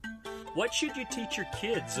What should you teach your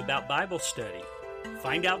kids about Bible study?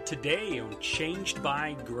 Find out today on Changed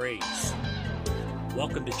by Grace.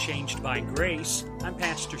 Welcome to Changed by Grace. I'm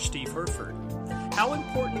Pastor Steve Herford. How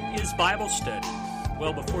important is Bible study?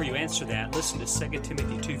 Well, before you answer that, listen to 2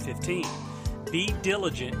 Timothy 2:15. Be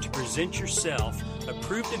diligent to present yourself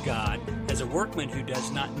approved to God as a workman who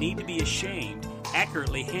does not need to be ashamed,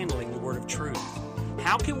 accurately handling the word of truth.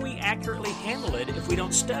 How can we accurately handle it if we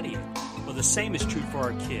don't study it? Well, the same is true for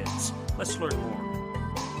our kids. Let's learn more.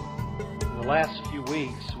 In the last few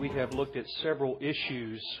weeks, we have looked at several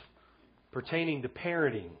issues pertaining to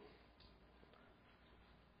parenting.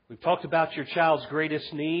 We've talked about your child's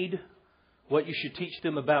greatest need, what you should teach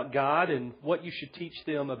them about God, and what you should teach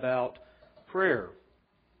them about prayer.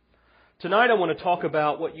 Tonight I want to talk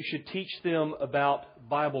about what you should teach them about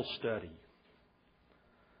Bible study.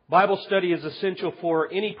 Bible study is essential for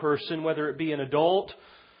any person, whether it be an adult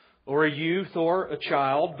or a youth or a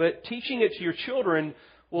child, but teaching it to your children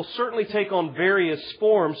will certainly take on various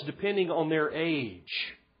forms depending on their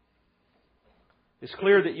age. It's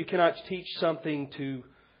clear that you cannot teach something to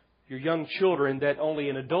your young children that only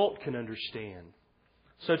an adult can understand.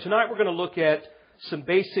 So tonight we're going to look at some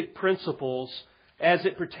basic principles as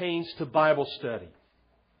it pertains to Bible study.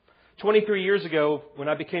 23 years ago, when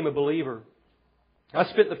I became a believer, I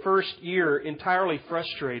spent the first year entirely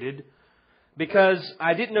frustrated because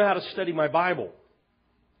I didn't know how to study my Bible.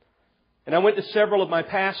 And I went to several of my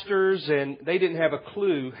pastors, and they didn't have a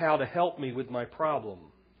clue how to help me with my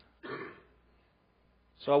problem.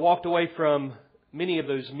 So I walked away from many of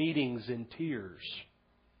those meetings in tears.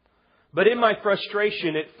 But in my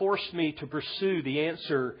frustration, it forced me to pursue the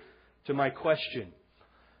answer to my question.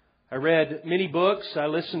 I read many books. I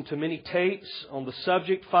listened to many tapes on the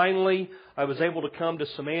subject. Finally, I was able to come to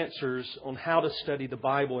some answers on how to study the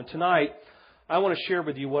Bible. And tonight, I want to share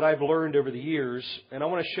with you what I've learned over the years. And I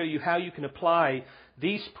want to show you how you can apply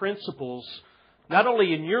these principles not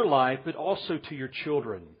only in your life, but also to your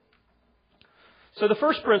children. So the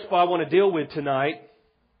first principle I want to deal with tonight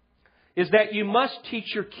is that you must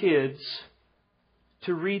teach your kids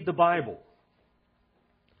to read the Bible.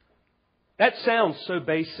 That sounds so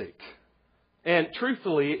basic. And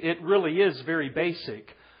truthfully, it really is very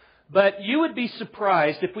basic. But you would be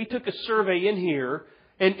surprised if we took a survey in here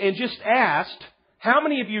and just asked, how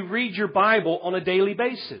many of you read your Bible on a daily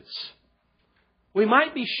basis? We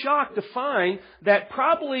might be shocked to find that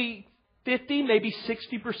probably 50, maybe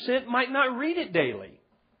 60% might not read it daily.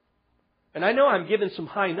 And I know I'm giving some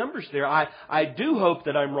high numbers there. I do hope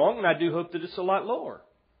that I'm wrong, and I do hope that it's a lot lower.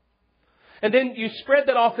 And then you spread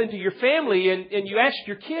that off into your family, and you ask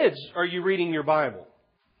your kids, are you reading your Bible?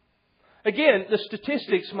 Again, the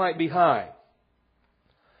statistics might be high.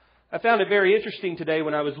 I found it very interesting today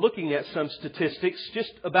when I was looking at some statistics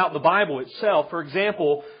just about the Bible itself. For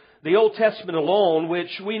example, the Old Testament alone,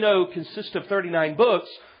 which we know consists of 39 books,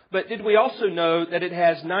 but did we also know that it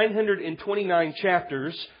has 929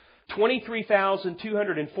 chapters,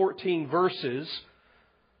 23,214 verses,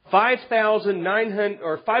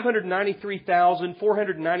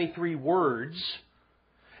 593,493 words.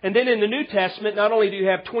 And then in the New Testament, not only do you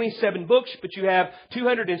have 27 books, but you have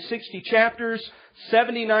 260 chapters,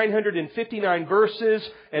 7,959 verses,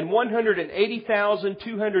 and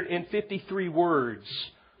 180,253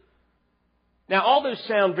 words. Now, all those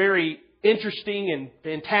sound very interesting and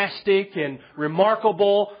fantastic and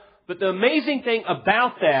remarkable, but the amazing thing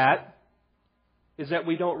about that is that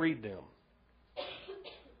we don't read them.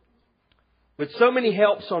 With so many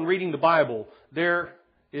helps on reading the Bible, there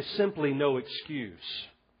is simply no excuse.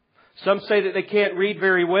 Some say that they can't read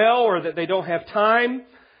very well or that they don't have time.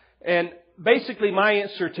 And basically my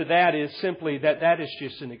answer to that is simply that is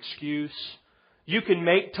just an excuse. You can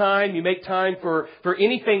make time. You make time for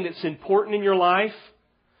anything that's important in your life.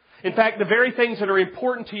 In fact, the very things that are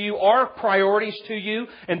important to you are priorities to you,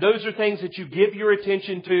 and those are things that you give your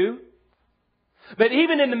attention to. But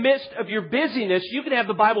even in the midst of your busyness, you can have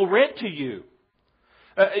the Bible read to you.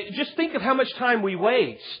 Just think of how much time we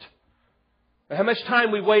waste. How much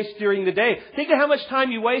time we waste during the day. Think of how much time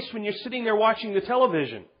you waste when you're sitting there watching the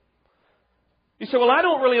television. You say, well, I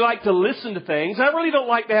don't really like to listen to things. I really don't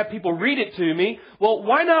like to have people read it to me. Well,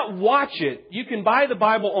 why not watch it? You can buy the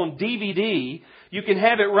Bible on DVD. You can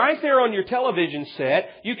have it right there on your television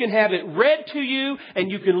set. You can have it read to you, and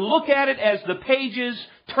you can look at it as the pages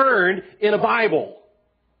turn in a Bible.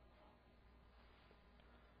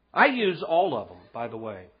 I use all of them, by the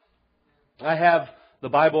way. I have the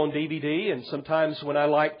Bible on DVD, and sometimes when I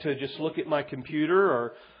like to just look at my computer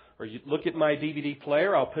or look at my DVD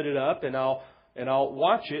player, I'll put it up and I'll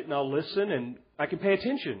watch it and I'll listen, and I can pay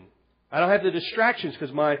attention I don't have the distractions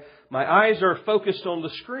because my eyes are focused on the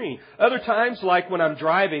screen. Other times, like when I'm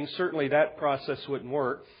driving, certainly that process wouldn't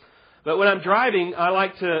work. But when I'm driving, I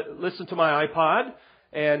like to listen to my iPod,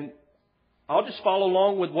 and I'll just follow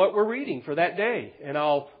along with what we're reading for that day. And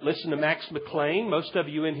I'll listen to Max McLean. Most of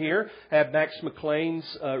you in here have Max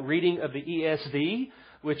McLean's reading of the ESV,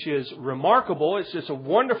 which is remarkable. It's just a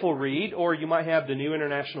wonderful read. Or you might have the New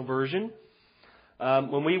International Version.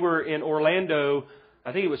 When we were in Orlando,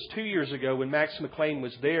 I think it was 2 years ago when Max McLean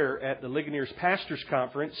was there at the Ligoniers Pastors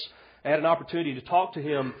Conference, I had an opportunity to talk to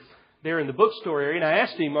him there in the bookstore area. And I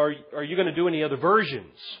asked him, are you going to do any other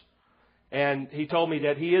versions? And he told me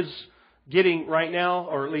that he is getting right now,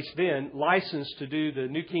 or at least then, licensed to do the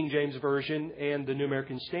New King James Version and the New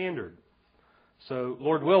American Standard. So,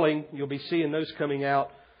 Lord willing, you'll be seeing those coming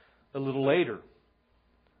out a little later.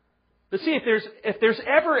 But see, if there's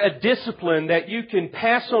ever a discipline that you can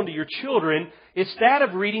pass on to your children, it's that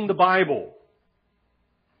of reading the Bible.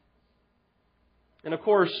 And of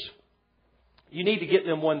course, you need to get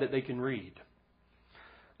them one that they can read.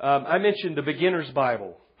 I mentioned the Beginner's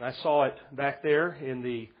Bible. I saw it back there in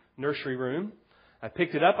the nursery room. I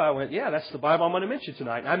picked it up. I went, yeah, that's the Bible I'm going to mention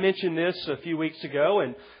tonight. And I mentioned this a few weeks ago,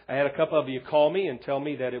 and I had a couple of you call me and tell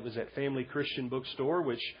me that it was at Family Christian Bookstore,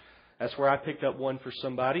 which that's where I picked up one for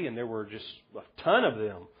somebody, and there were just a ton of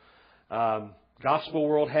them. Gospel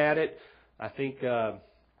World had it. I think, I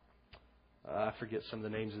forget some of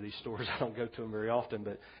the names of these stores. I don't go to them very often.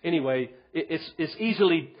 But anyway, it's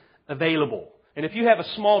easily available. And if you have a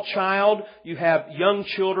small child, you have young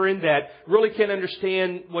children that really can't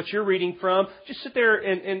understand what you're reading from, just sit there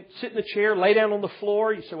and sit in the chair, lay down on the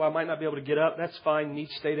floor. You say, well, I might not be able to get up. That's fine. You need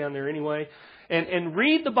to stay down there anyway. And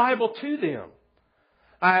read the Bible to them.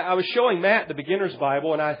 I was showing Matt the Beginner's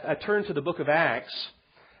Bible, and I turned to the book of Acts,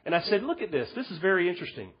 and I said, look at this. This is very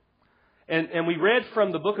interesting. And we read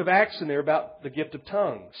from the book of Acts in there about the gift of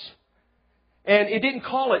tongues. And it didn't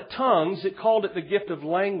call it tongues, it called it the gift of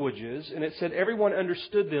languages, and it said everyone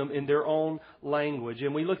understood them in their own language.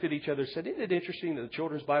 And we looked at each other and said, isn't it interesting that the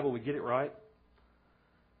Children's Bible would get it right?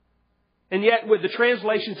 And yet, with the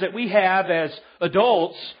translations that we have as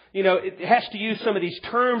adults, you know, it has to use some of these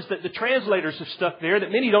terms that the translators have stuck there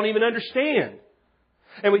that many don't even understand.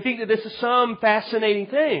 And we think that this is some fascinating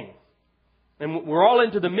thing. And we're all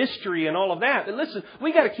into the mystery and all of that. But listen,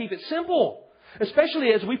 we got to keep it simple,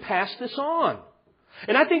 especially as we pass this on.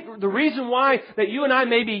 And I think the reason why that you and I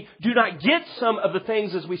maybe do not get some of the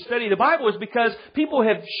things as we study the Bible is because people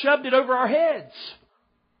have shoved it over our heads.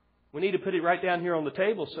 We need to put it right down here on the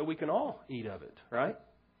table so we can all eat of it, right?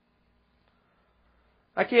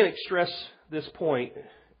 I can't stress this point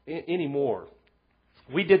anymore.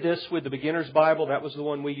 We did this with the Beginner's Bible. That was the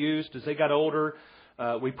one we used. As they got older,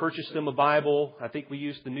 we purchased them a Bible. I think we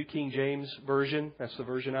used the New King James Version. That's the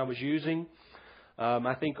version I was using.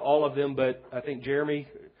 I think all of them, but I think Jeremy,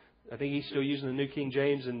 I think he's still using the New King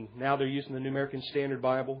James, and now they're using the New American Standard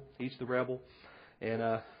Bible. He's the rebel.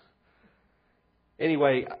 And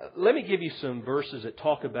anyway, let me give you some verses that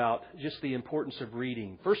talk about just the importance of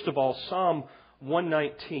reading. First of all, Psalm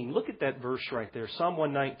 119. Look at that verse right there, Psalm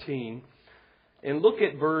 119. And look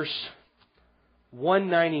at verse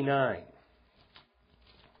 199.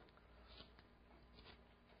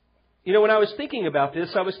 You know, when I was thinking about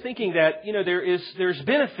this, I was thinking that, you know, there's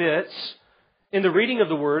benefits in the reading of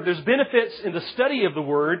the Word. There's benefits in the study of the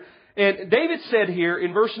Word. And David said here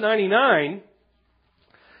in verse 99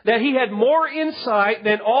 that he had more insight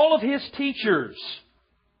than all of his teachers.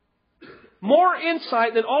 More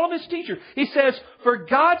insight than all of his teachers. He says, for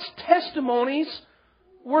God's testimonies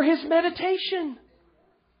were his meditation.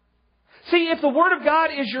 See, if the Word of God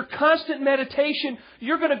is your constant meditation,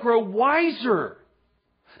 you're going to grow wiser.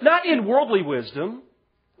 Not in worldly wisdom.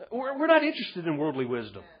 We're not interested in worldly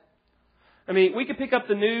wisdom. I mean, we can pick up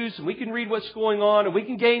the news and we can read what's going on and we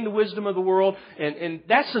can gain the wisdom of the world, and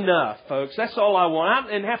that's enough, folks. That's all I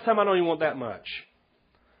want. And half the time I don't even want that much.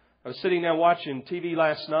 I was sitting there watching TV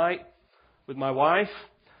last night with my wife,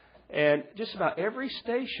 and just about every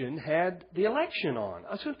station had the election on.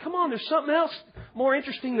 I said, come on, there's something else more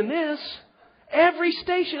interesting than this. Every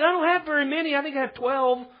station. I don't have very many. I think I have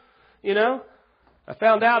 12, you know. I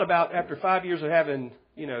found out about after 5 years of having,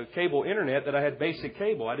 you know, cable internet that I had basic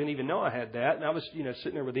cable. I didn't even know I had that. And I was, you know,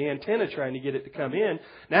 sitting there with the antenna trying to get it to come in.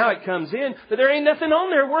 Now it comes in, but there ain't nothing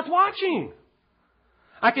on there worth watching.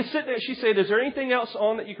 I could sit there. She said, is there anything else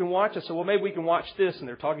on that you can watch? I said, well, maybe we can watch this. And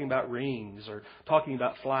they're talking about rings or talking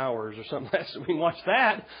about flowers or something like that. So we can watch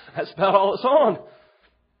that. That's about all it's on.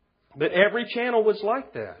 But every channel was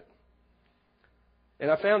like that.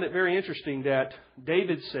 And I found it very interesting that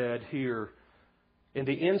David said here, in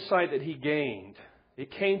the insight that he gained, It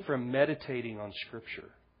came from meditating on Scripture.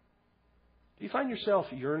 Do you find yourself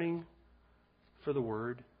yearning for the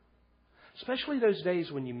Word? Especially those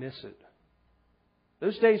days when you miss it.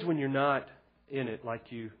 Those days when you're not in it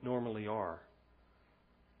like you normally are.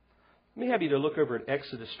 Let me have you to look over at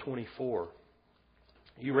Exodus 24.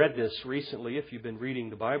 You read this recently if you've been reading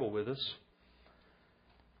the Bible with us.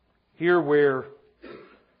 Here where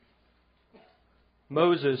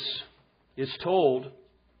Moses is told,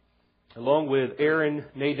 along with Aaron,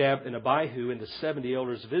 Nadab, and Abihu and the 70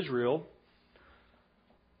 elders of Israel,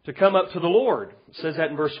 to come up to the Lord. It says that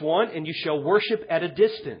in verse 1, and you shall worship at a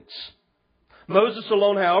distance. Moses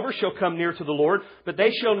alone, however, shall come near to the Lord, but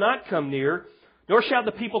they shall not come near, nor shall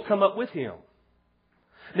the people come up with him.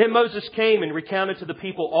 Then Moses came and recounted to the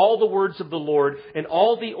people all the words of the Lord and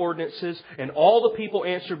all the ordinances, and all the people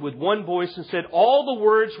answered with one voice and said, all the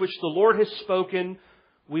words which the Lord has spoken,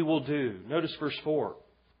 we will do. Notice verse 4.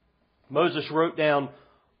 Moses wrote down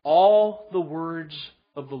all the words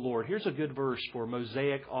of the Lord. Here's a good verse for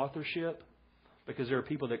Mosaic authorship, because there are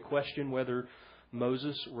people that question whether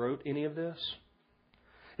Moses wrote any of this.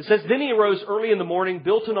 It says, then he arose early in the morning,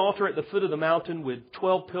 built an altar at the foot of the mountain with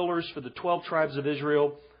 12 pillars for the 12 tribes of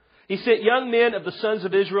Israel. He sent young men of the sons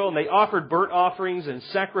of Israel, and they offered burnt offerings and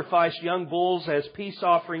sacrificed young bulls as peace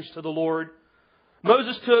offerings to the Lord.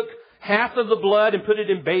 Moses took half of the blood and put it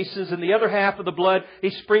in basins, and the other half of the blood he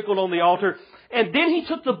sprinkled on the altar. And then he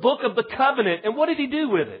took the book of the covenant, and what did he do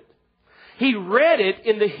with it? He read it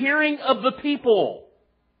in the hearing of the people.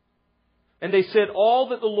 And they said, all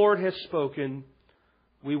that the Lord has spoken,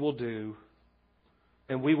 we will do,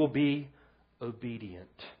 and we will be obedient.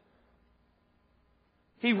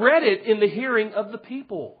 He read it in the hearing of the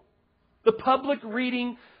people. The public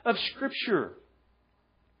reading of Scripture.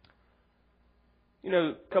 You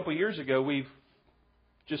know, a couple of years ago, we've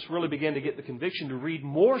just really began to get the conviction to read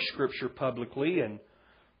more Scripture publicly, and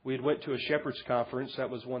we had went to a Shepherd's Conference.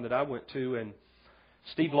 That was one that I went to, and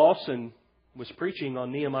Steve Lawson was preaching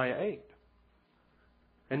on Nehemiah 8.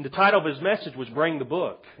 And the title of his message was Bring the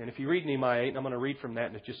Book. And if you read Nehemiah 8, and I'm going to read from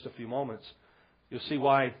that in just a few moments, you'll see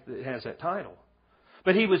why it has that title.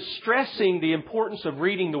 But he was stressing the importance of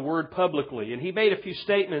reading the Word publicly. And he made a few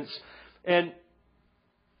statements, and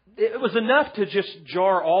it was enough to just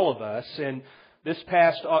jar all of us. And this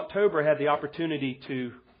past October, I had the opportunity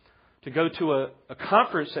to go to a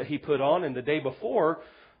conference that he put on, and the day before,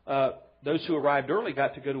 those who arrived early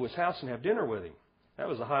got to go to his house and have dinner with him. That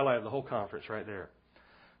was the highlight of the whole conference right there.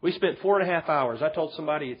 We spent 4.5 hours. I told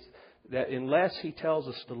somebody that unless he tells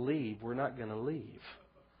us to leave, we're not going to leave.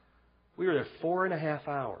 We were there 4.5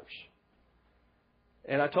 hours.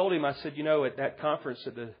 And I told him, I said, you know, at that conference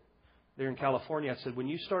there in California, I said, when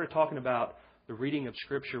you started talking about the reading of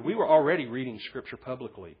Scripture, we were already reading Scripture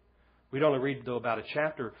publicly. We'd only read, though, about a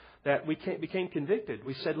chapter, that we became convicted.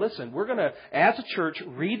 We said, listen, we're going to, as a church,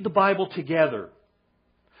 read the Bible together.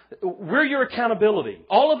 We're your accountability.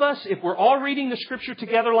 All of us, if we're all reading the Scripture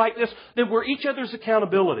together like this, then we're each other's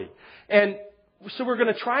accountability. And so we're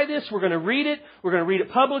going to try this. We're going to read it. We're going to read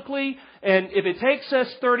it publicly. And if it takes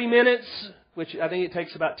us 30 minutes, which I think it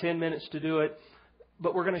takes about 10 minutes to do it,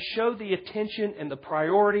 but we're going to show the attention and the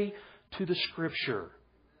priority to the Scripture.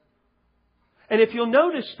 And if you'll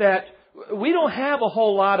notice that we don't have a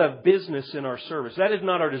whole lot of business in our service. That is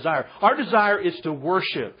not our desire. Our desire is to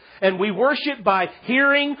worship. And we worship by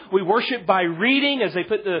hearing. We worship by reading. As they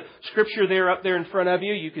put the Scripture there up there in front of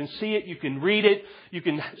you, you can see it. You can read it. You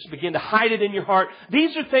can begin to hide it in your heart.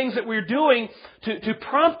 These are things that we're doing to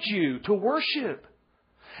prompt you to worship.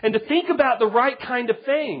 And to think about the right kind of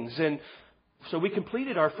things. And so we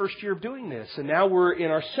completed our first year of doing this. And now we're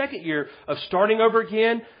in our second year of starting over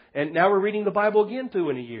again. And now we're reading the Bible again through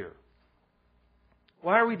in a year.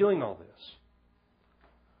 Why are we doing all this?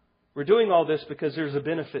 We're doing all this because there's a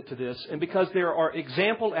benefit to this, and because there are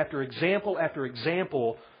example after example after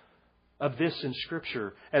example of this in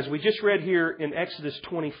Scripture. As we just read here in Exodus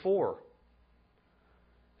 24.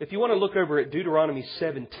 If you want to look over at Deuteronomy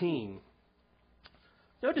 17,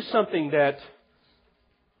 notice something that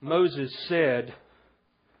Moses said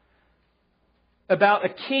about a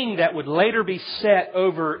king that would later be set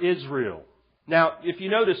over Israel. Now, if you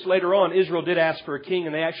notice later on, Israel did ask for a king,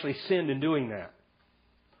 and they actually sinned in doing that.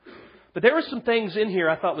 But there were some things in here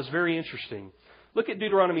I thought was very interesting. Look at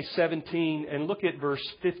Deuteronomy 17 and look at verse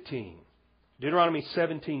 15. Deuteronomy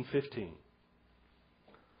 17:15.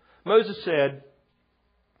 Moses said,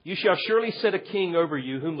 "You shall surely set a king over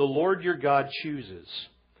you, whom the Lord your God chooses.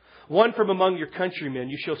 One from among your countrymen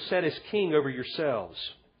you shall set as king over yourselves.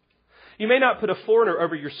 You may not put a foreigner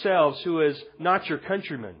over yourselves who is not your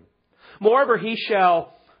countryman. Moreover, he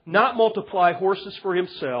shall not multiply horses for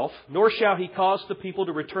himself, nor shall he cause the people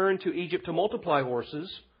to return to Egypt to multiply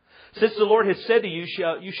horses. Since the Lord has said to you,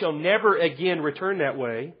 you shall never again return that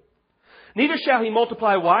way. Neither shall he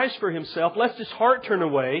multiply wives for himself, lest his heart turn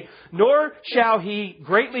away, nor shall he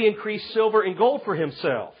greatly increase silver and gold for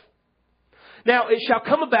himself. Now it shall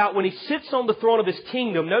come about when he sits on the throne of his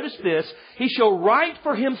kingdom, notice this, he shall write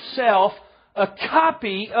for himself a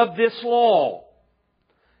copy of this law.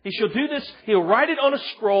 He shall do this, he'll write it on a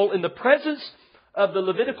scroll in the presence of the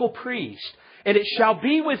Levitical priest, and it shall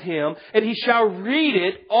be with him, and he shall read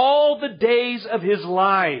it all the days of his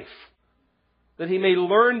life, that he may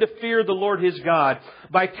learn to fear the Lord his God,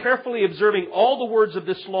 by carefully observing all the words of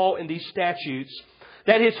this law and these statutes,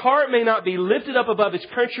 that his heart may not be lifted up above his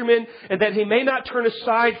countrymen, and that he may not turn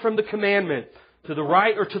aside from the commandment to the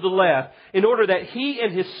right or to the left, in order that he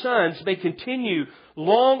and his sons may continue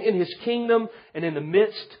long in his kingdom and in the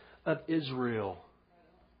midst of Israel.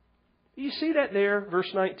 You see that there,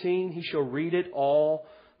 verse 19? He shall read it all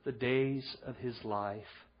the days of his life.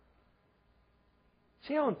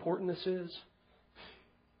 See how important this is?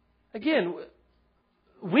 Again,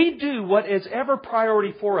 we do what is ever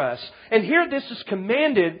priority for us. And here this is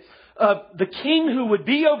commanded of the king who would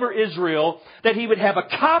be over Israel, that he would have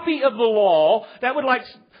a copy of the law. That would like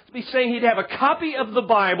be saying he'd have a copy of the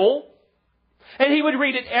Bible, and he would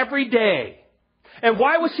read it every day. And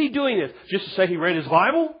why was he doing this? Just to say he read his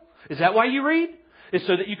Bible? Is that why you read? It's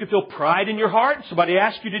so that you can feel pride in your heart. Somebody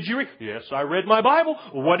asks you, did you read? Yes, I read my Bible.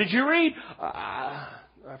 Well, what did you read?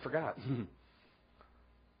 I forgot.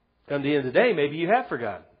 Come the end of the day, maybe you have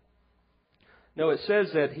forgotten. No, it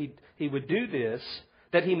says that he would do this,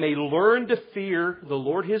 that he may learn to fear the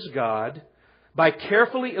Lord his God by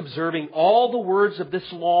carefully observing all the words of this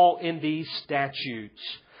law and these statutes,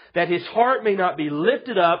 that his heart may not be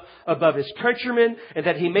lifted up above his countrymen, and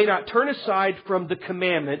that he may not turn aside from the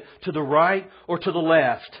commandment to the right or to the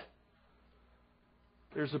left.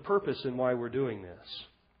 There's a purpose in why we're doing this.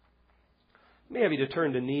 Let me have you to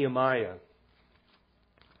turn to Nehemiah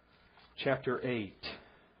chapter 8.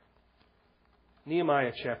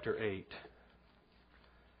 Nehemiah chapter 8.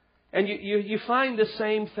 And you find the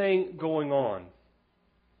same thing going on.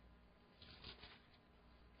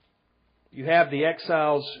 You have the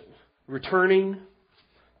exiles returning.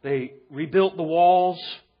 They rebuilt the walls.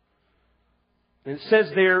 And it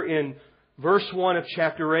says there in verse 1 of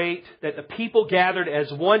chapter 8 that the people gathered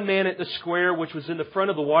as one man at the square, which was in the front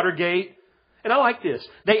of the water gate. And I like this.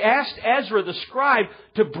 They asked Ezra the scribe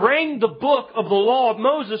to bring the book of the law of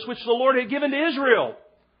Moses, which the Lord had given to Israel.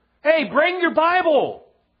 Hey, bring your Bible.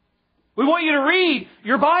 We want you to read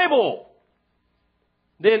your Bible.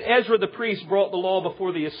 Then Ezra the priest brought the law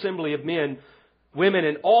before the assembly of men, women,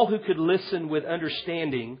 and all who could listen with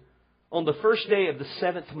understanding on the first day of the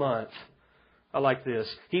 7th month. I like this.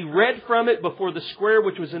 He read from it before the square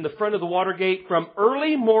which was in the front of the water gate from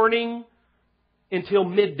early morning until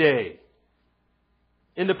midday,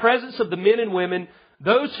 in the presence of the men and women,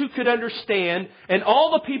 those who could understand, and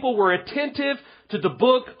all the people were attentive to the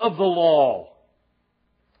book of the law.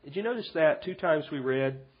 Did you notice that 2 times we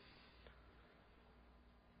read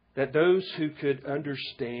that those who could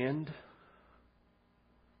understand?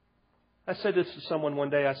 I said this to someone one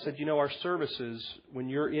day. I said, you know, our services, when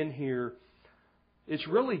you're in here, it's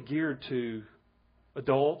really geared to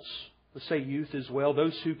adults, let's say youth as well,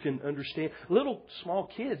 those who can understand. Little small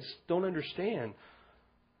kids don't understand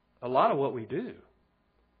a lot of what we do.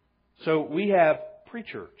 So we have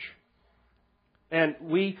pre-church. And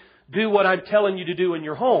we do what I'm telling you to do in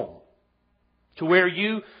your home, to where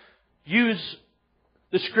you use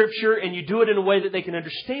the Scripture and you do it in a way that they can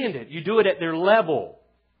understand it. You do it at their level,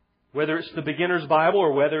 whether it's the beginner's Bible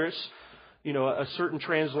or whether it's, you know, a certain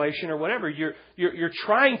translation or whatever. You're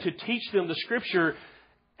trying to teach them the Scripture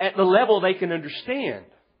at the level they can understand.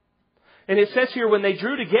 And it says here, when they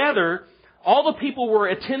drew together, all the people were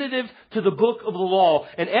attentive to the book of the law.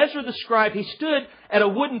 And Ezra the scribe, he stood at a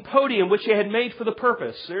wooden podium which they had made for the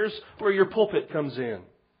purpose. There's where your pulpit comes in.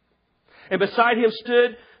 And beside him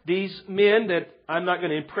stood these men that I'm not going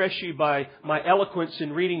to impress you by my eloquence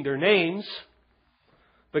in reading their names.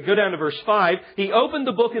 But go down to verse 5. He opened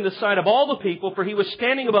the book in the sight of all the people, for he was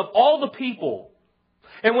standing above all the people.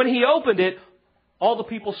 And when he opened it, all the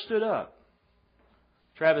people stood up.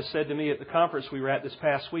 Travis said to me at the conference we were at this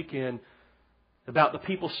past weekend about the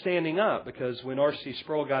people standing up, because when R.C.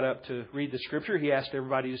 Sproul got up to read the Scripture, he asked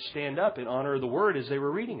everybody to stand up in honor of the Word as they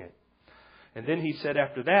were reading it. And then he said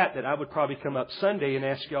after that I would probably come up Sunday and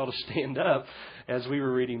ask y'all to stand up as we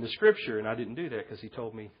were reading the Scripture. And I didn't do that because he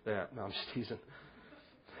told me that. No, I'm just teasing.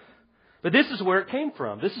 But this is where it came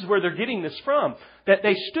from. This is where they're getting this from. That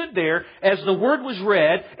they stood there as the word was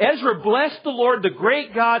read. Ezra blessed the Lord, the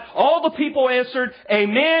great God. All the people answered,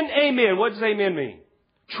 Amen, Amen. What does Amen mean?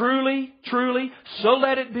 Truly, truly, so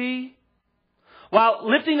let it be. While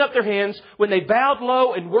lifting up their hands, when they bowed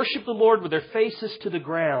low and worshiped the Lord with their faces to the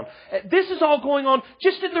ground. This is all going on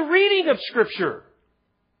just in the reading of Scripture.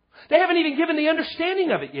 They haven't even given the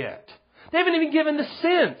understanding of it yet. They haven't even given the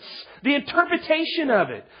sense, the interpretation of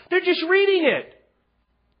it. They're just reading it.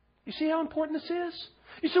 You see how important this is?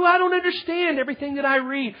 You say, well, I don't understand everything that I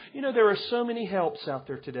read. You know, there are so many helps out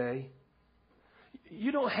there today.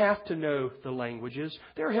 You don't have to know the languages.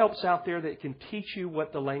 There are helps out there that can teach you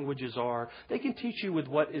what the languages are. They can teach you with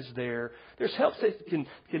what is there. There's helps that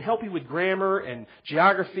can help you with grammar and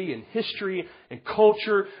geography and history and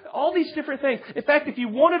culture. All these different things. In fact, if you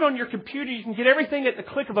want it on your computer, you can get everything at the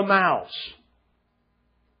click of a mouse.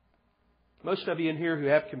 Most of you in here who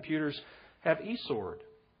have computers have eSword.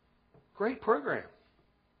 Great program.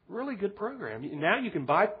 Really good program. Now you can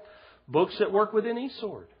buy books that work within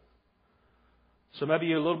eSword. So maybe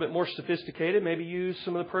you're a little bit more sophisticated. Maybe use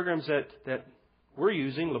some of the programs that we're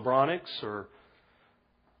using, Libronix or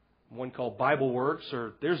one called BibleWorks.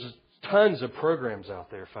 Or there's tons of programs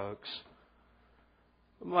out there, folks.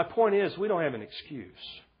 My point is, we don't have an excuse.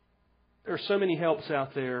 There are so many helps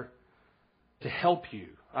out there to help you.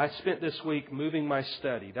 I spent this week moving my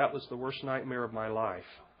study. That was the worst nightmare of my life.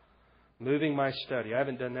 Moving my study. I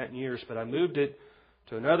haven't done that in years, but I moved it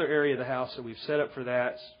to another area of the house that we've set up for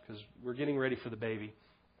that because we're getting ready for the baby.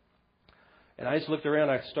 And I just looked around.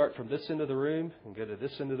 I start from this end of the room and go to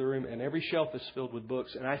this end of the room, and every shelf is filled with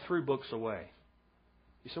books, and I threw books away.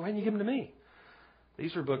 You say, why didn't you give them to me?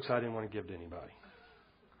 These are books I didn't want to give to anybody.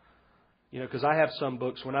 You know, because I have some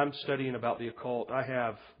books. When I'm studying about the occult, I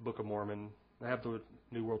have Book of Mormon. I have the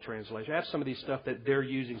New World Translation. I have some of these stuff that they're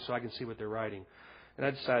using so I can see what they're writing. And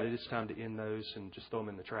I decided it's time to end those and just throw them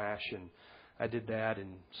in the trash. And I did that,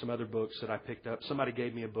 and some other books that I picked up. Somebody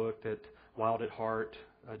gave me a book, that Wild at Heart,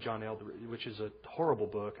 John Eldredge, which is a horrible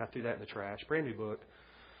book. I threw that in the trash. Brand new book.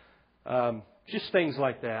 Just things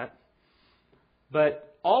like that.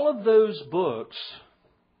 But all of those books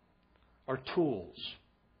are tools.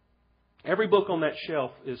 Every book on that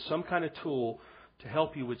shelf is some kind of tool to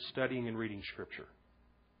help you with studying and reading Scripture.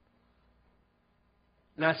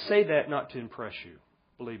 And I say that not to impress you.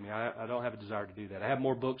 Believe me, I don't have a desire to do that. I have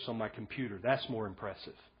more books on my computer. That's more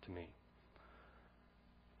impressive to me.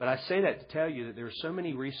 But I say that to tell you that there are so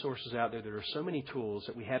many resources out there, there are so many tools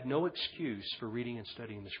that we have no excuse for reading and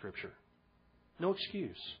studying the Scripture. No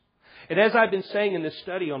excuse. And as I've been saying in this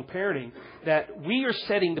study on parenting, that we are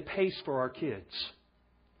setting the pace for our kids.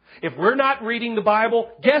 If we're not reading the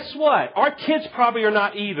Bible, guess what? Our kids probably are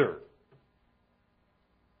not either.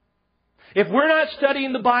 If we're not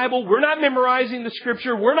studying the Bible, we're not memorizing the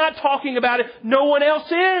Scripture, we're not talking about it, no one else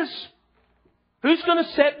is. Who's going to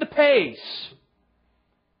set the pace?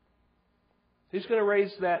 Who's going to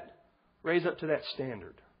raise up to that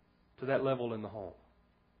standard, to that level in the home?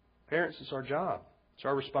 Parents, it's our job. It's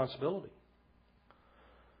our responsibility.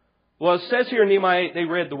 Well, it says here in Nehemiah 8, they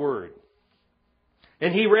read the Word.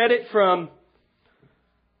 And he read it from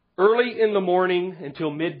early in the morning until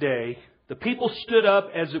midday. The people stood up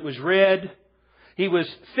as it was read. He was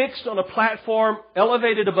fixed on a platform,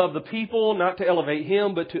 elevated above the people, not to elevate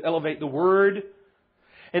him, but to elevate the Word.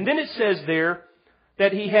 And then it says there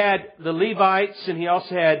that he had the Levites, and he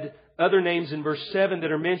also had other names in verse 7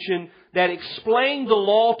 that are mentioned, that explained the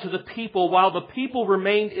law to the people while the people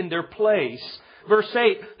remained in their place. Verse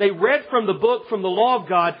 8, they read from the book, from the law of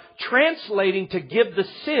God, translating to give the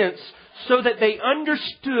sense so that they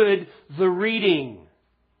understood the reading.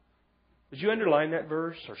 Did you underline that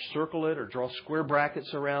verse or circle it or draw square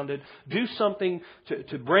brackets around it? Do something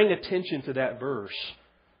to bring attention to that verse,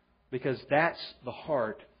 because that's the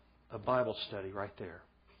heart of Bible study right there.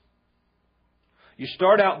 You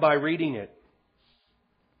start out by reading it.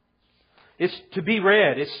 It's to be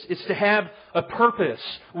read. It's to have a purpose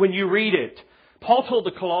when you read it. Paul told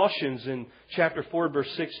the Colossians in chapter 4,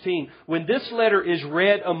 verse 16, when this letter is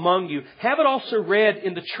read among you, have it also read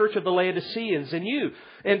in the church of the Laodiceans and you.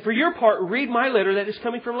 And for your part, read my letter that is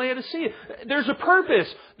coming from Laodicea. There's a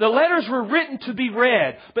purpose. The letters were written to be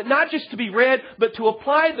read, but not just to be read, but to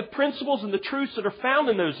apply the principles and the truths that are found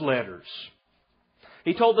in those letters.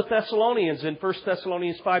 He told the Thessalonians in 1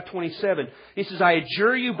 Thessalonians 5:27, he says, I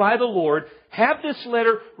adjure you by the Lord, have this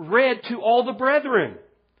letter read to all the brethren.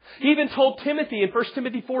 He even told Timothy in 1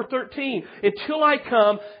 Timothy 4:13, until I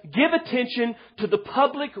come, give attention to the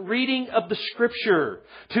public reading of the Scripture,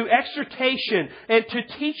 to exhortation and to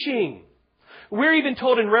teaching. We're even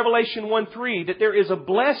told in Revelation 1:3 that there is a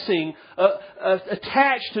blessing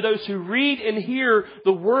attached to those who read and hear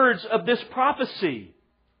the words of this prophecy.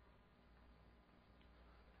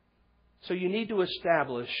 So you need to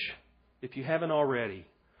establish, if you haven't already,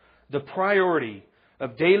 the priority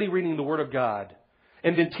of daily reading the Word of God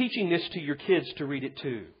and then teaching this to your kids to read it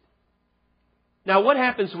too. Now, what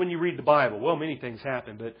happens when you read the Bible? Well, many things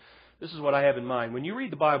happen, but this is what I have in mind. When you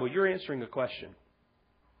read the Bible, you're answering a question.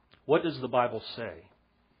 What does the Bible say?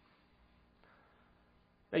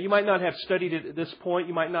 Now, you might not have studied it at this point.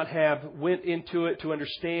 You might not have went into it to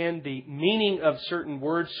understand the meaning of certain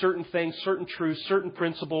words, certain things, certain truths, certain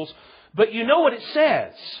principles. But you know what it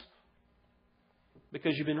says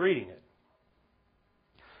because you've been reading it.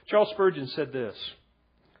 Charles Spurgeon said this: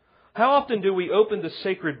 "How often do we open the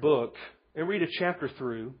sacred book and read a chapter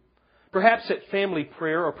through, perhaps at family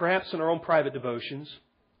prayer or perhaps in our own private devotions,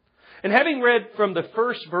 and having read from the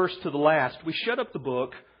first verse to the last, we shut up the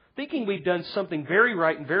book, thinking we've done something very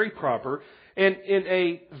right and very proper, and in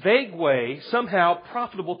a vague way, somehow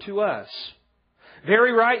profitable to us.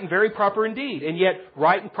 Very right and very proper indeed. And yet,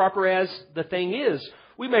 right and proper as the thing is,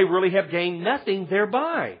 we may really have gained nothing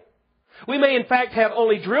thereby. We may in fact have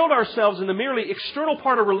only drilled ourselves in the merely external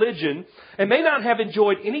part of religion and may not have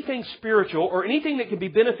enjoyed anything spiritual or anything that can be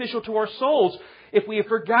beneficial to our souls if we have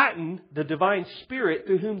forgotten the divine Spirit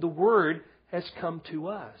through whom the Word has come to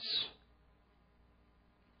us."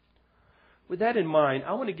 With that in mind,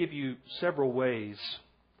 I want to give you several ways,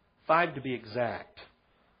 5 to be exact,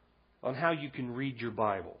 on how you can read your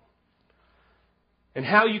Bible. And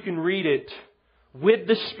how you can read it with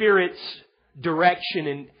the Spirit's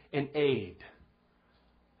direction and aid.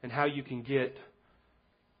 And how you can get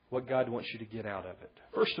what God wants you to get out of it.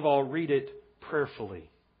 First of all, read it prayerfully.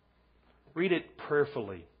 Read it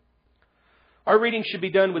prayerfully. Our reading should be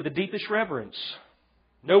done with the deepest reverence.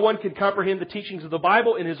 No one can comprehend the teachings of the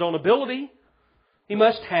Bible in his own ability. He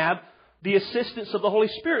must have the assistance of the Holy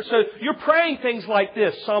Spirit. So you're praying things like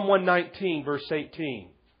this, Psalm 119, verse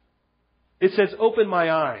 18. It says, "Open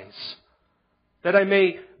my eyes, that I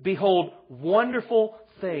may behold wonderful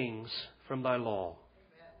things from thy law."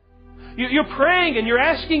 You're praying and you're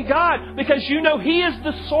asking God because you know He is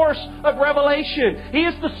the source of revelation. He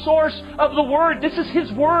is the source of the Word. This is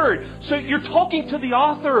His Word. So you're talking to the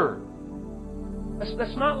author.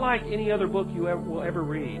 That's not like any other book you will ever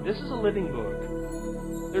read. This is a living book.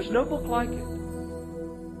 There's no book like it.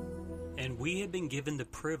 And we have been given the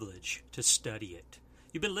privilege to study it.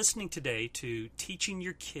 You've been listening today to Teaching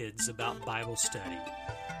Your Kids About Bible Study.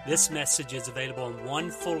 This message is available on one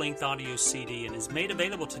full-length audio CD and is made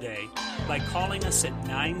available today by calling us at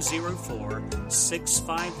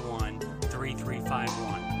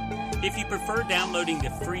 904-651-3351. If you prefer downloading the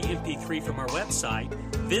free MP3 from our website,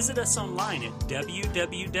 visit us online at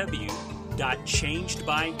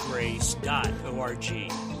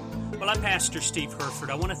www.changedbygrace.org. Well, I'm Pastor Steve Herford.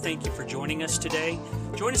 I want to thank you for joining us today.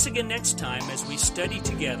 Join us again next time as we study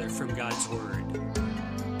together from God's Word.